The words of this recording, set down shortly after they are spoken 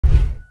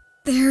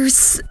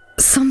There's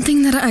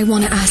something that I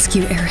want to ask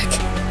you, Eric.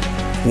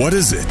 What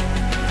is it?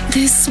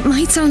 This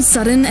might sound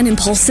sudden and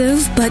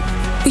impulsive, but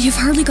we have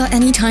hardly got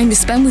any time to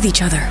spend with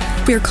each other.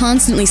 We are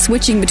constantly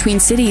switching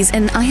between cities,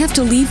 and I have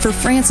to leave for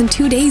France in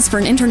 2 days for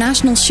an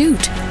international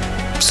shoot.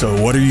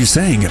 So what are you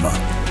saying, Emma?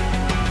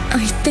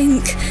 I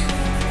think...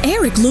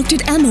 Eric looked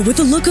at Emma with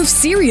a look of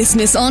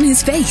seriousness on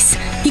his face.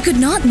 He could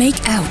not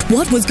make out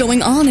what was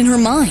going on in her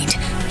mind.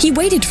 He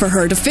waited for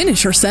her to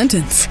finish her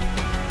sentence.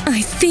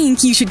 I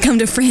think you should come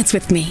to France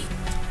with me.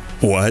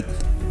 What?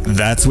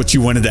 That's what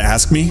you wanted to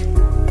ask me?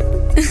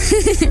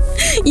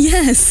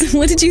 Yes,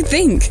 what did you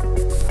think?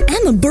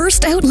 Emma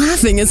burst out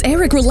laughing as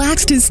Eric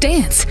relaxed his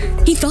stance.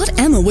 He thought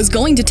Emma was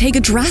going to take a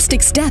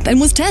drastic step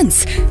and was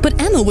tense,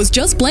 but Emma was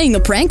just playing a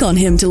prank on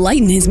him to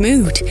lighten his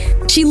mood.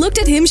 She looked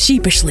at him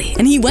sheepishly,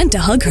 and he went to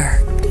hug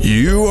her.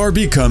 You are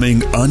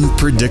becoming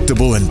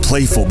unpredictable and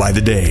playful by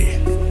the day.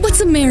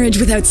 What's a marriage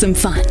without some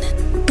fun?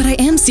 But I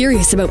am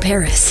serious about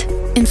Paris.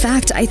 In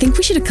fact, I think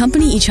we should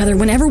accompany each other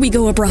whenever we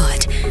go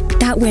abroad.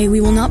 That way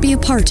we will not be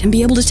apart and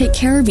be able to take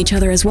care of each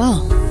other as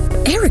well.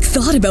 Eric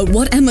thought about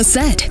what Emma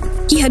said.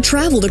 He had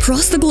traveled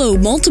across the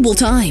globe multiple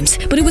times,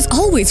 but it was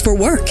always for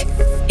work.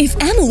 If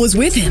Emma was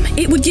with him,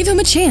 it would give him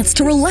a chance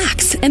to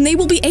relax, and they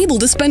will be able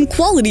to spend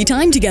quality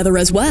time together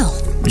as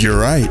well. You're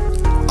right.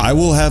 I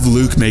will have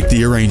Luke make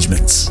the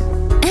arrangements.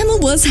 Emma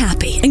was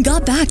happy and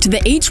got back to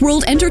the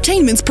H-World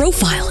Entertainment's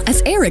profile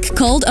as Eric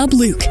called up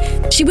Luke.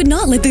 She would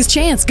not let this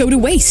chance go to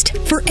waste,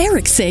 for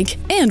Eric's sake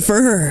and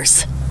for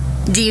hers.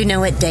 Do you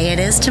know what day it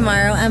is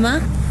tomorrow,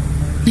 Emma?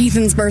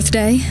 Nathan's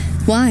birthday.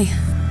 Why?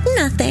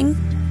 Nothing.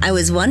 I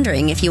was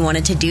wondering if you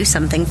wanted to do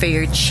something for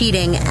your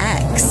cheating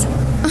ex.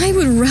 I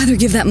would rather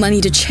give that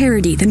money to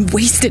charity than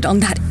waste it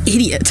on that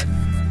idiot.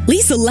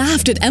 Lisa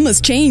laughed at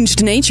Emma's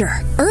changed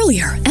nature.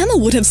 Earlier, Emma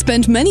would have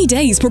spent many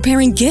days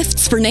preparing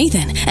gifts for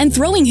Nathan and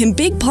throwing him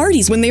big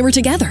parties when they were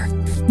together.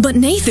 But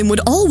Nathan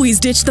would always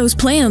ditch those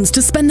plans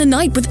to spend the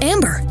night with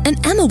Amber,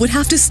 and Emma would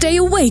have to stay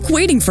awake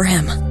waiting for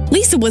him.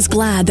 Lisa was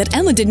glad that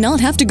Emma did not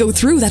have to go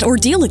through that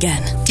ordeal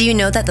again. Do you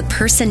know that the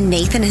person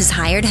Nathan has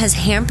hired has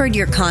hampered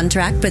your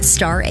contract with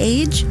Star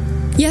Age?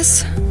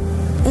 Yes.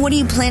 What are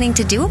you planning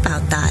to do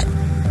about that?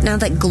 Now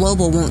that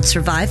Global won't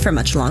survive for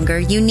much longer,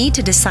 you need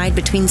to decide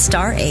between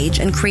Star Age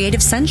and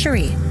Creative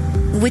Century.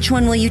 Which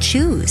one will you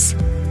choose?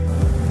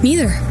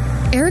 Neither.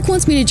 Eric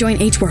wants me to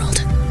join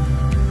H-World.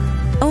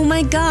 Oh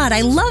my god,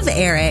 I love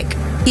Eric.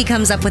 He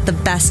comes up with the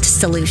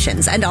best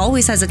solutions and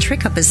always has a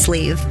trick up his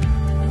sleeve.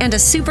 And a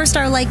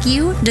superstar like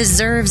you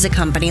deserves a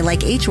company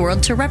like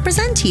H-World to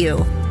represent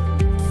you.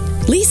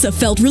 Lisa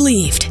felt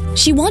relieved.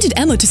 She wanted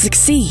Emma to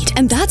succeed,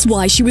 and that's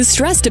why she was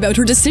stressed about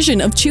her decision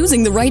of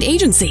choosing the right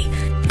agency.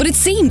 But it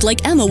seemed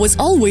like Emma was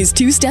always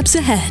 2 steps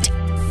ahead.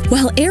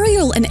 While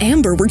Ariel and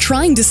Amber were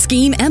trying to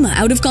scheme Emma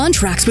out of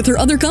contracts with her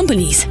other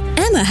companies,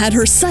 Emma had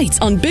her sights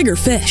on bigger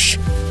fish.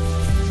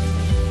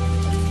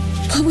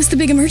 What was the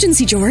big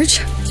emergency,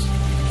 George?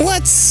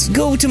 Let's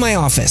go to my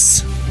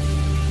office.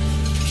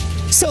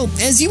 So,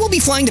 as you will be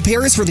flying to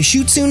Paris for the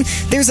shoot soon,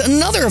 there's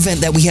another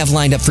event that we have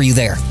lined up for you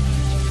there.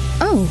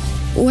 Oh,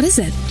 what is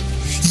it?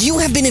 You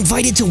have been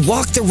invited to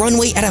walk the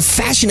runway at a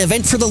fashion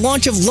event for the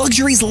launch of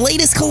Luxury's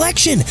latest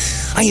collection.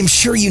 I am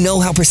sure you know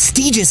how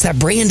prestigious that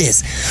brand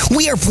is.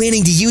 We are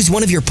planning to use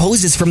one of your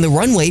poses from the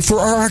runway for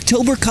our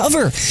October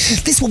cover.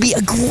 This will be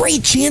a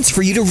great chance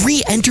for you to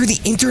re-enter the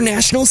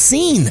international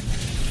scene.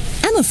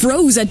 Emma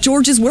froze at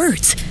George's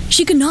words.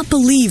 She could not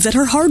believe that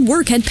her hard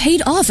work had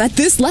paid off at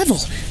this level.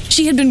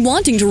 She had been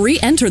wanting to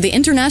re-enter the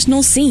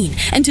international scene,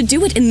 and to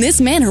do it in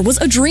this manner was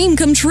a dream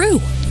come true.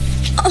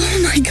 Oh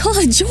my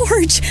god,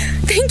 George!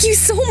 Thank you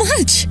so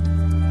much!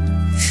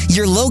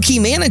 Your low-key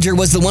manager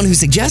was the one who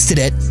suggested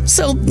it,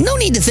 so no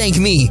need to thank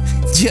me.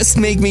 Just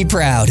make me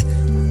proud.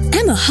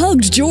 Emma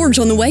hugged George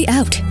on the way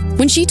out.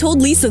 When she told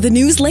Lisa the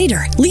news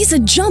later, Lisa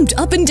jumped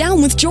up and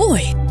down with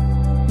joy.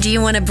 Do you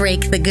want to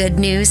break the good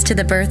news to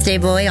the birthday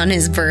boy on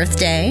his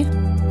birthday?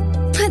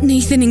 Let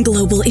Nathan and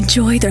Global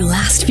enjoy their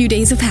last few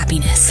days of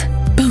happiness.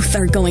 Both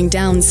are going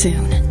down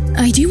soon.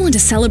 I do want to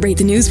celebrate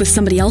the news with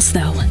somebody else,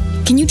 though.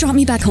 Can you drop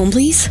me back home,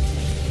 please?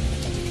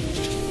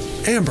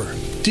 Amber,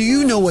 do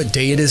you know what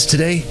day it is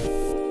today?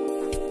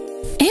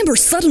 Amber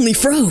suddenly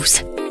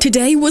froze.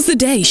 Today was the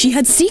day she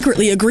had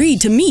secretly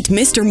agreed to meet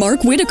Mr.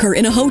 Mark Whitaker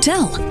in a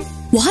hotel.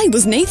 Why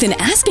was Nathan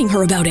asking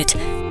her about it?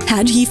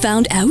 Had he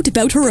found out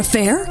about her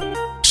affair?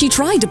 She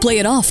tried to play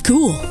it off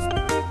cool.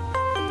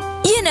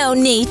 You know,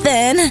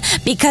 Nathan,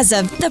 because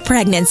of the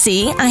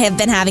pregnancy, I have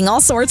been having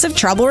all sorts of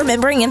trouble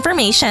remembering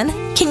information.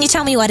 Can you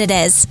tell me what it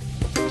is?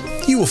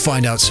 You will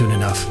find out soon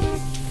enough.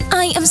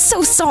 I am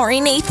so sorry,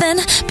 Nathan.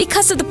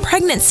 Because of the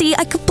pregnancy,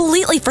 I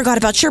completely forgot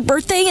about your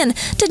birthday and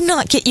did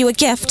not get you a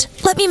gift.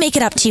 Let me make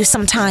it up to you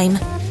sometime.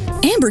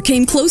 Amber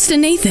came close to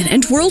Nathan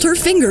and twirled her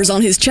fingers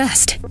on his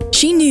chest.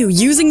 She knew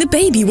using the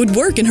baby would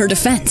work in her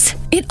defense.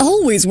 It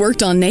always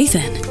worked on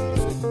Nathan.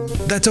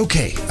 That's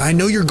okay. I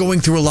know you're going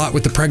through a lot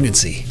with the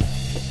pregnancy.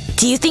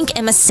 Do you think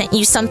Emma sent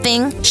you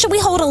something? Should we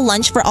hold a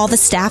lunch for all the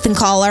staff and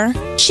call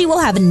her? She will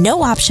have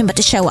no option but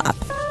to show up.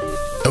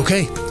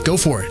 Okay, go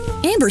for it.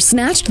 Amber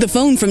snatched the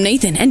phone from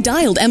Nathan and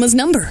dialed Emma's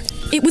number.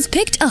 It was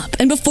picked up,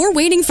 and before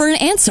waiting for an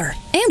answer,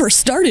 Amber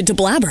started to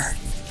blabber.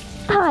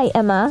 Hi,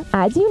 Emma.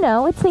 As you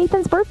know, it's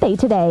Nathan's birthday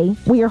today.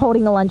 We are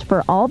holding a lunch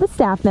for all the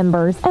staff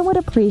members and would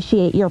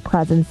appreciate your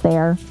presence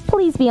there.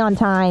 Please be on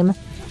time.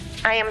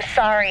 I am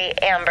sorry,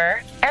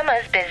 Amber.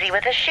 Emma's busy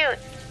with a shoot.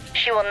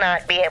 She will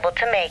not be able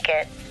to make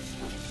it.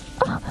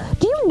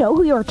 Do you know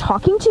who you're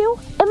talking to?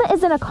 Emma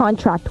is in a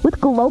contract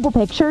with Global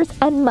Pictures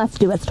and must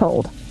do as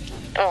told.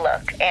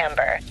 Look,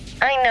 Amber,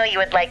 I know you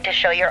would like to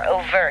show your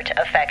overt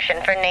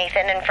affection for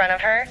Nathan in front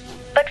of her,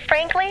 but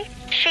frankly,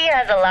 she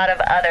has a lot of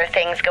other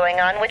things going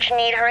on which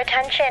need her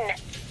attention.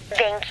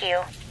 Thank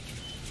you.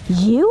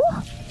 You?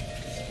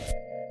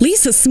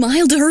 Lisa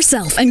smiled to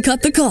herself and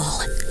cut the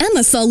call.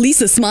 Emma saw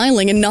Lisa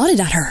smiling and nodded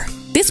at her.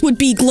 This would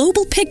be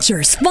Global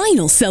Pictures'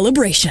 final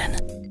celebration.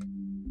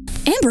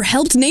 Amber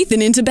helped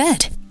Nathan into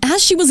bed.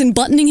 As she was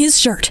unbuttoning his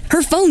shirt,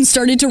 her phone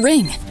started to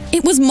ring.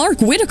 It was Mark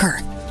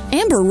Whitaker.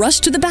 Amber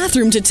rushed to the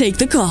bathroom to take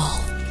the call.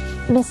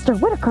 Mr.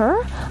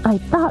 Whitaker, I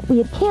thought we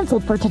had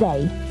canceled for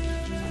today.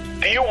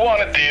 Do you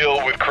want to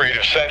deal with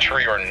Creative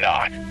Century or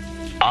not?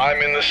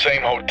 I'm in the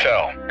same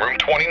hotel, room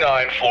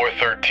 29, floor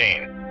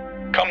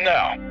 13. Come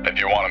now, if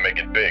you want to make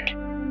it big.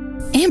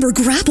 Amber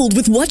grappled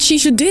with what she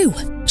should do.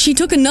 She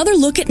took another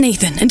look at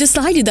Nathan and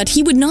decided that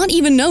he would not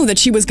even know that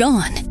she was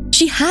gone.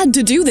 She had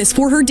to do this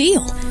for her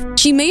deal.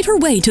 She made her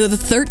way to the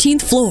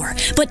 13th floor,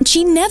 but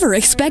she never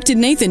expected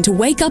Nathan to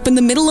wake up in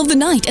the middle of the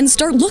night and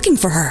start looking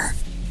for her.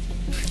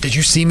 Did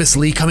you see Miss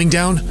Lee coming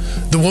down?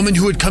 The woman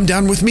who had come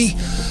down with me?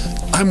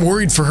 I'm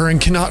worried for her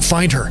and cannot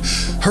find her.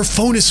 Her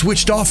phone is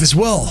switched off as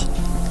well.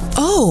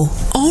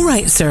 Oh, all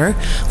right, sir.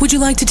 Would you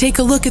like to take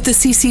a look at the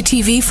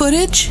CCTV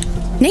footage?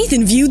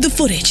 Nathan viewed the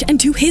footage, and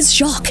to his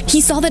shock,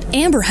 he saw that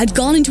Amber had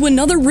gone into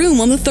another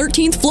room on the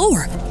 13th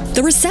floor.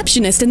 The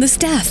receptionist and the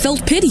staff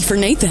felt pity for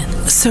Nathan.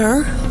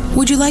 Sir,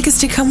 would you like us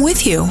to come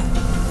with you?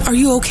 Are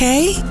you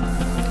okay?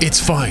 It's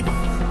fine.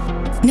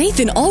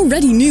 Nathan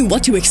already knew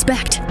what to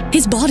expect.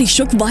 His body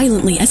shook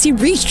violently as he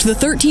reached the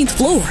 13th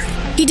floor.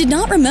 He did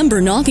not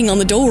remember knocking on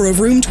the door of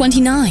room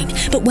 29,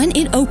 but when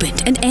it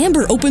opened and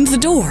Amber opened the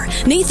door,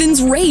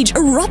 Nathan's rage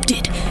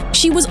erupted.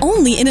 She was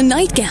only in a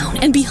nightgown,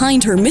 and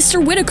behind her,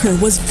 Mr. Whitaker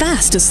was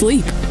fast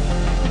asleep.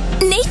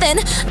 Nathan,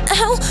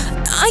 how...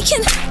 I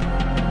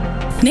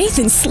can...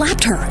 Nathan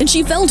slapped her, and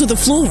she fell to the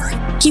floor.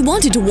 He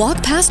wanted to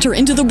walk past her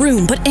into the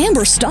room, but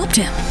Amber stopped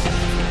him.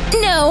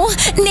 No,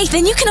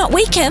 Nathan, you cannot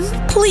wake him.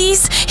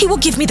 Please, he will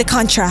give me the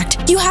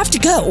contract. You have to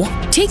go.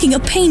 Taking a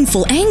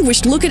painful,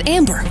 anguished look at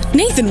Amber,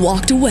 Nathan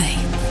walked away.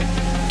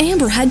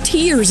 Amber had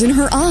tears in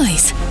her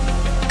eyes.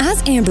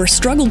 As Amber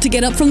struggled to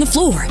get up from the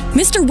floor,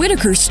 Mr.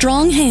 Whitaker's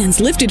strong hands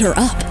lifted her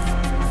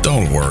up.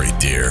 Don't worry,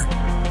 dear.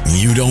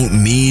 You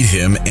don't need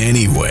him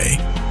anyway.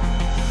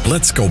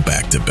 Let's go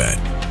back to bed.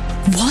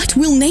 What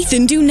will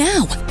Nathan do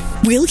now?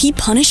 Will he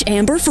punish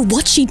Amber for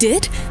what she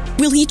did?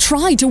 Will he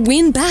try to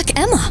win back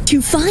Emma?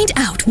 To find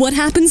out what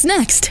happens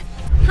next.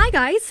 Hi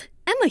guys,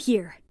 Emma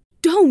here.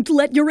 Don't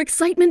let your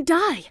excitement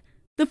die.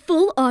 The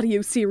full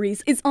audio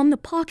series is on the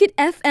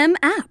Pocketfm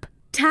app.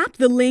 Tap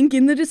the link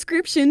in the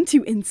description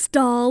to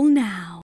install now.